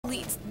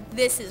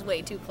This is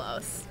way too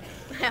close.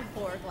 At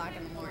 4 o'clock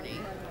in the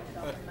morning.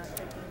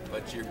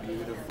 But you're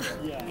beautiful.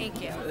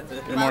 Thank you.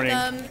 Good morning.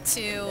 Welcome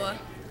to,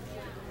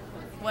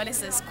 what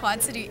is this,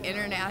 Quad City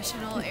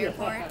International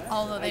Airport,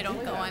 although they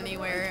don't go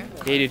anywhere.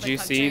 Hey, did the you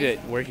see country.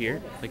 that we're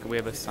here? Like, we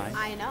have a sign?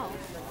 I know.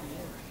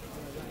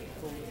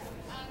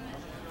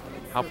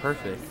 How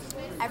perfect.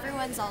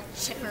 Everyone's all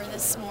chipper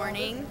this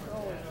morning.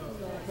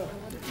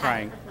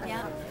 Trying.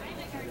 Yeah.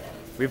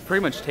 We've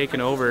pretty much taken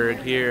over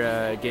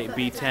here gate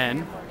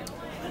B10.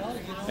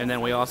 And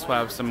then we also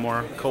have some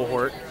more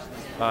cohort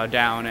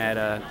down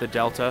at the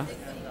Delta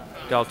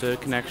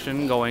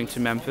connection going to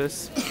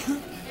Memphis.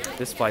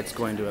 This flight's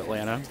going to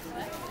Atlanta.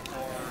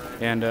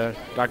 And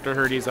Dr.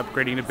 Hurdy's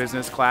upgrading to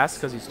business class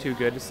because he's too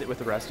good to sit with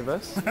the rest of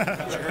us.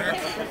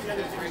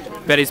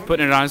 Bet he's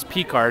putting it on his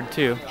P card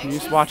too. You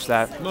just watch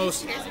that.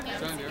 Most.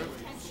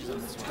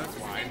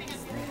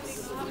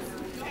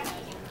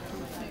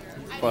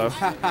 Hello.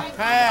 Hi.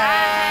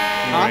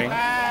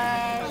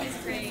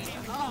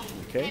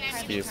 Okay,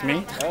 excuse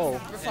me. Oh.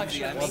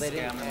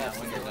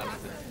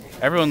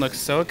 Everyone looks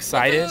so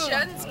excited.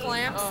 Jen's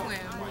Glam Slam.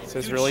 This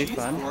is really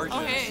fun. Oh,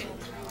 hey.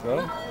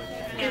 So,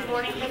 Good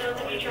morning to those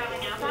of you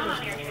traveling outbound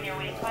on American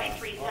Airways Flight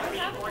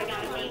 370, boarding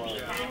on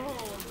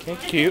DB10.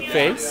 okay, cute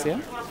face, yeah.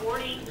 Before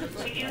boarding,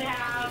 we do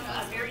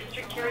have a very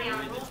strict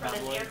carry-on rule for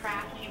this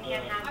aircraft. You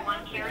can't have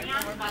one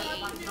carry-on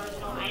plus one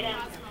personal item.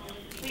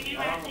 We do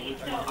ask that you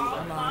stow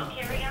all small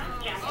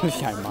carry-ons,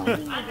 jackets, Yeah, Mom.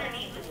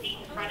 underneath the seat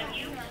in front of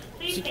you.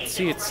 Please take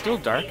See, it's still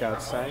dark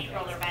outside.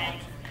 roller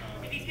bag.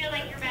 If you feel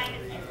like your bag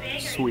is too big or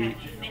Sweet. you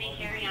have too many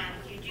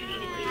carry-ons, you do need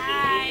to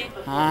Hi.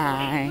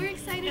 Hi. We're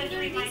excited to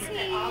go to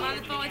DC. I'm on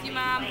the phone with you,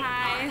 Mom.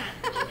 Hi.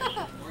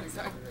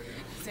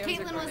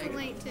 Caitlin wasn't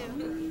late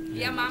too.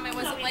 Yeah, Mom, I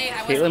wasn't late.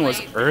 I wasn't Caitlin was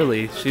late.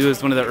 early. She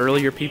was one of the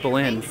earlier people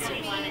in.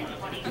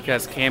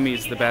 Because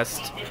Cammie's the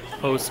best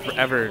host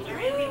forever.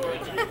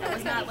 I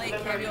was not late.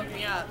 Cammy woke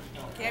me up.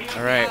 Cammy woke me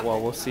All right, up.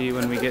 well, we'll see you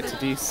when we get to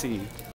DC.